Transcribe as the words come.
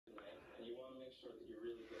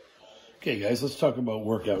Okay guys, let's talk about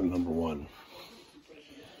workout number one.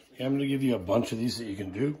 Okay, I'm going to give you a bunch of these that you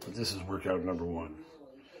can do, but this is workout number one.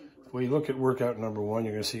 When you look at workout number one,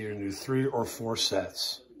 you're going to see you're going to do 3 or 4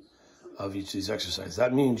 sets of each of these exercises.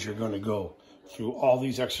 That means you're going to go through all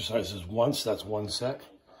these exercises once, that's 1 set.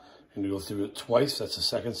 You're going to go through it twice, that's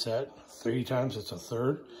a 2nd set. 3 times, that's a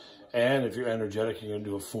 3rd. And if you're energetic, you're going to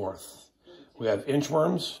do a 4th. We have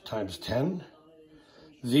inchworms times 10,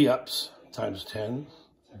 V-ups times 10,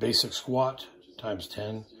 basic squat times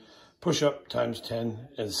 10, push-up times 10,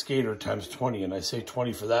 and skater times 20. And I say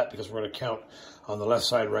 20 for that because we're going to count on the left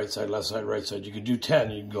side, right side, left side, right side. You could do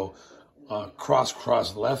 10. You can go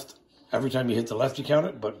cross, left. Every time you hit the left, you count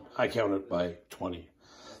it, but I count it by 20.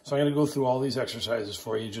 So I'm going to go through all these exercises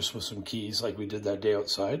for you just with some keys like we did that day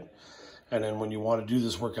outside. And then when you want to do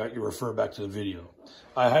this workout, you refer back to the video.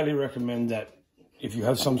 I highly recommend that if you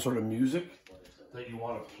have some sort of music that you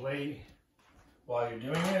want to play while you're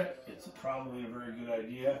doing it, it's probably a very good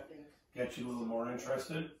idea. Get you a little more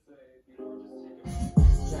interested.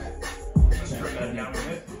 Let's turn that down a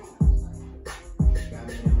bit.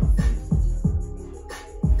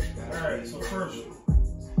 Alright, so first,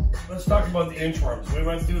 let's talk about the inchworms. We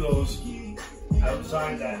went through those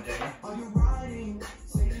outside that day. I'm going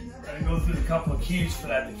to go through a couple of keys for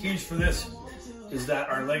that. The keys for this is that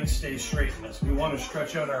our legs stay straight in this. We want to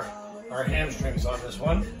stretch out our hamstrings on this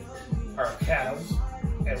one, our calves,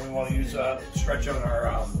 and we want to use stretch out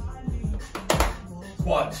our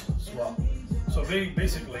quads as well. So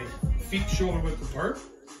basically, feet shoulder width apart.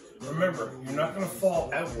 Remember, you're not going to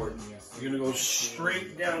fall outward. You're going to go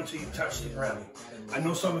straight down till you touch the ground. I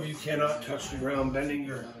know some of you cannot touch the ground bending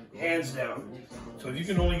your hands down. So if you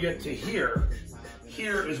can only get to here,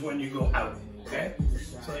 here is when you go out, okay?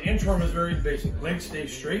 So the inchworm is very basic. Legs stay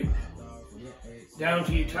straight, down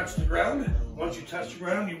till you touch the ground. Once you touch the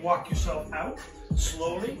ground, you walk yourself out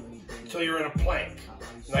slowly until you're in a plank.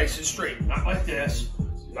 Nice and straight, not like this,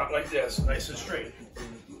 not like this, nice and straight.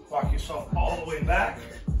 Walk yourself all the way back,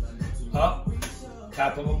 up,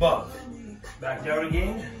 tap of above. Back down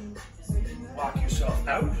again, walk yourself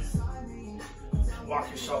out, walk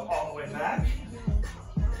yourself all the way back,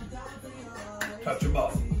 touch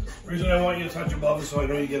above. The reason I want you to touch above is so I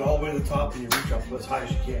know you get all the way to the top and you reach up as high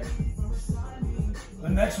as you can. The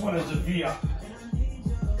next one is a V-up.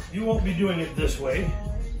 You won't be doing it this way,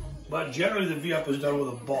 but generally the V-up is done with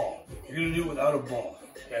a ball. You're going to do it without a ball,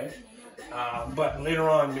 okay? But later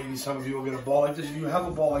on, maybe some of you will get a ball like this. If you have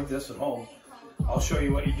a ball like this at home, I'll show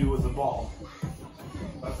you what you do with the ball.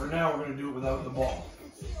 But for now, we're going to do it without the ball.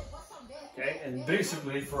 Okay, and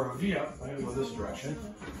basically for a V-up, I'm going to go this direction.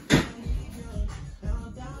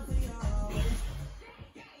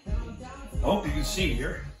 I hope you can see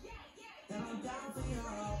here.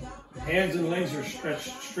 Hands and legs are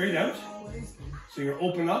stretched straight out. So you're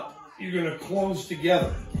open up, you're going to close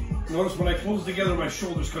together. Notice when I close together, my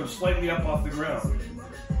shoulders come slightly up off the ground.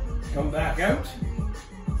 Come back out.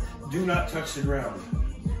 Do not touch the ground.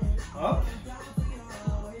 Up.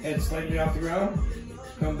 Head slightly off the ground.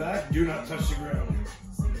 Come back. Do not touch the ground.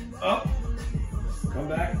 Up. Come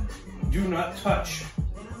back. Do not touch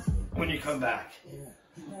when you come back.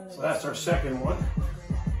 So that's our second one.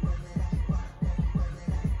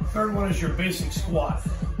 Third one is your basic squat.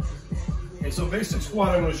 Okay, so basic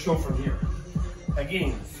squat I'm going to show from here.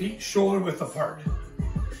 Again, feet shoulder width apart.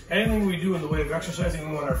 Anything we do in the way of exercising,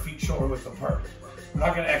 we want our feet shoulder width apart. We're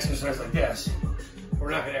not going to exercise like this.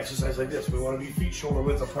 We're not going to exercise like this. We want to be feet shoulder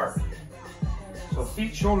width apart. So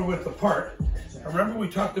feet shoulder width apart. Remember we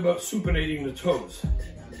talked about supinating the toes.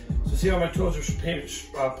 So see how my toes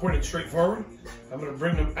are pointed straight forward? I'm going to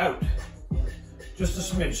bring them out just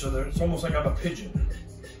a smidge so that it's almost like I'm a pigeon.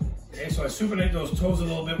 Okay, so I supinate those toes a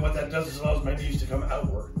little bit. What that does is allows my knees to come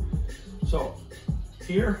outward. So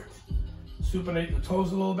here, supinate the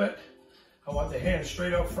toes a little bit. I want the hands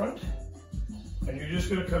straight out front. And you're just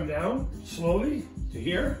going to come down slowly to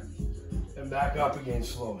here and back up again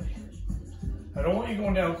slowly. I don't want you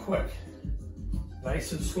going down quick.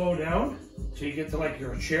 Nice and slow down till you get to like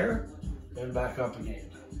you're a chair and back up again.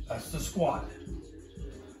 That's the squat.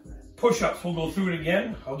 Push-ups, we'll go through it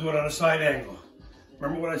again. I'll do it on a side angle.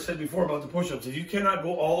 Remember what I said before about the push-ups. If you cannot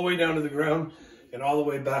go all the way down to the ground and all the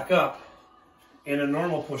way back up in a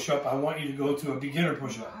normal push-up, I want you to go to a beginner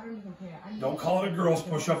push-up. Don't call it a girl's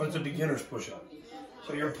push-up, it's a beginner's push-up.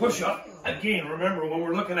 So your push-up, again, remember when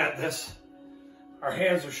we're looking at this, our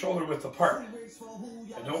hands are shoulder width apart.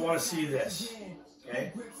 I don't want to see this,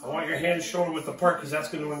 okay? I want your hands shoulder width apart because that's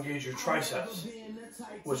going to engage your triceps,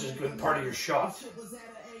 which is a good part of your shot.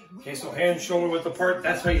 Okay, so hands shoulder width apart,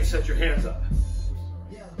 that's how you set your hands up.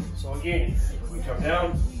 So again, we come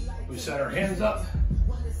down, We set our hands up,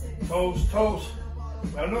 toes, toes.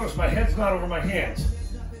 Now notice my head's not over my hands.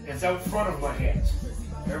 It's out front of my hands.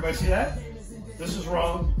 Everybody see that? This is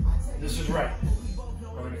wrong, this is right.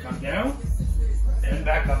 We're gonna come down and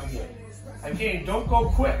back up again. Again, don't go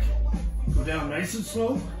quick. Go down nice and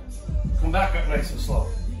slow, come back up nice and slow.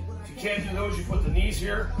 If you can't do those, you put the knees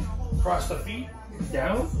here, cross the feet,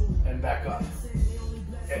 down and back up.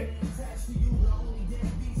 Okay.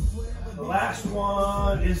 The last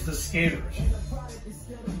one is the skaters.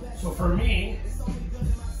 So for me,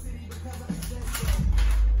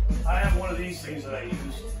 I have one of these things that I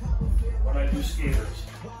use when I do skaters.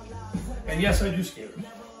 And yes, I do skaters.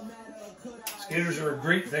 Skaters are a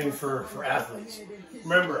great thing for athletes.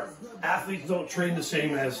 Remember, athletes don't train the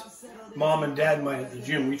same as mom and dad might at the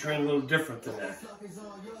gym. We train a little different than that.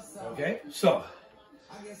 Okay, so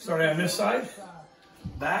starting on this side,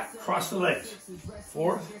 back, cross the legs.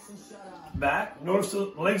 Forth, back. Notice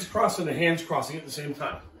the legs crossing, the hands crossing at the same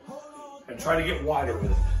time. And try to get wider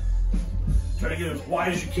with it. Try to get as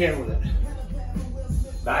wide as you can with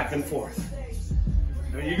it. Back and forth.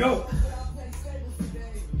 There you go.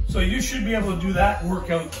 So you should be able to do that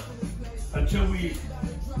workout until we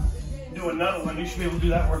do another one. You should be able to do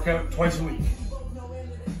that workout twice a week.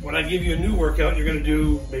 When I give you a new workout, you're going to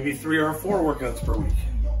do maybe 3 or 4 workouts per week.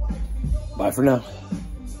 Bye for now.